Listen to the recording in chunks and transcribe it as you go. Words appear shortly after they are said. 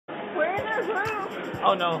our group.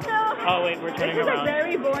 Oh no. Oh wait, we're turning around. This is a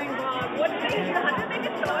very boring vlog. What did they do? How did they make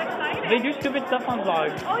it so exciting? They do stupid stuff on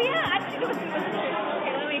vlogs. Oh yeah, actually do stupid stuff.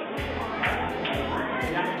 Okay, let me.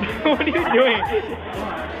 What are you doing?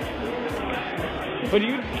 What are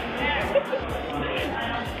you?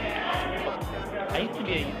 I used to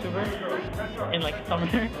be a YouTuber in like summer.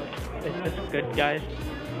 Is this good, guys?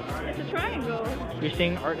 It's a triangle. You're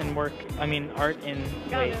seeing art and work. I mean, art in.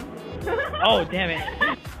 Got Wait. him. Oh damn it!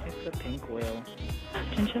 It's a pink whale.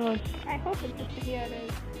 Chinchillas. I hope it's just yeah, it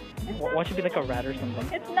is. Watch it be like a rat or something.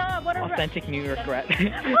 It's not. What a Authentic New York rat.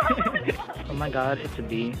 Oh my God, it's a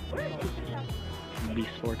bee. Bee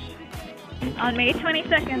sports. On May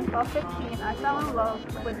 22nd, 12:15, I fell in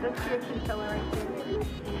love with this here chinchilla right here.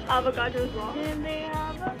 Avocados raw. And they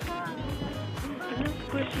avocado. It's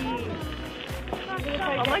squishy.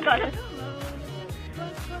 Oh my God.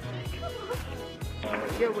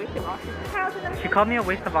 You're a waste of oxygen. She called me a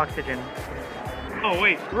waste of oxygen. Oh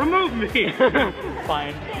wait, remove me!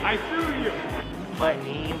 Fine. I sue you! My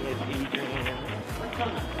name is Adrian.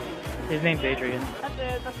 His name's Adrian. That's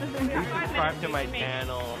it. That's his name. Subscribe to my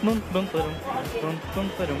channel. Boom, boom, boom, boom, boom,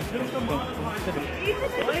 boom, boom, boom, boom.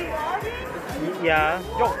 Yeah.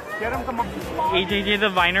 Yo, get him, come on. EJJ the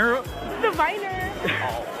Viner. The Viner.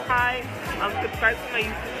 Hi, subscribe to my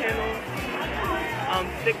YouTube channel.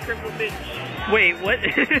 Sick Triple Bitch. Wait, what?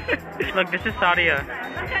 Look, this is Sadia.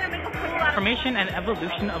 I'm trying to make a cool Formation and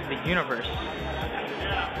evolution of the universe.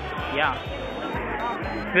 Yeah.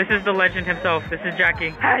 This is the legend himself. This is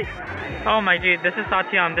Jackie. Hi. Oh my dude, this is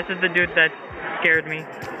Satyam. This is the dude that scared me.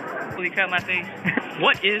 Holy crap, my face.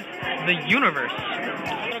 What is the universe?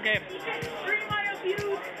 Okay. Stream my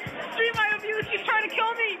abuse. Stream my abuse. He's trying to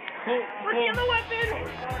kill me. Reveal the weapon.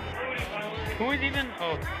 Who is even?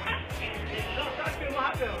 Oh.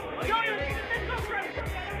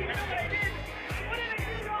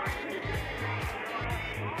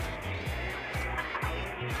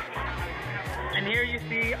 And here you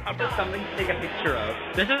see something to take a picture of.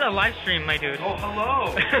 This is a live stream, my dude. Oh,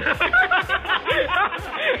 hello.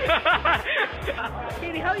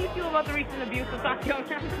 Katie, how do you feel about the recent abuse of Tokyo?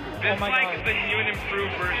 It's Oh my like God. the new and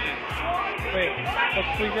improved version. Wait, let's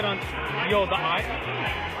squeeze it on. Yo, the eye.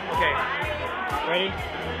 Okay. Ready?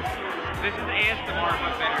 This is ASMR,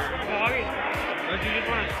 but better. Don't you just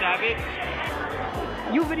want to stab it?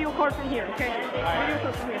 You video card from here, okay? Video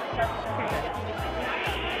card from here. Okay.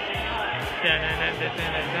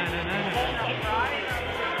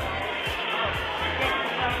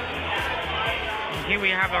 And here we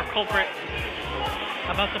have our culprit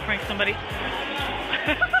about to prank somebody.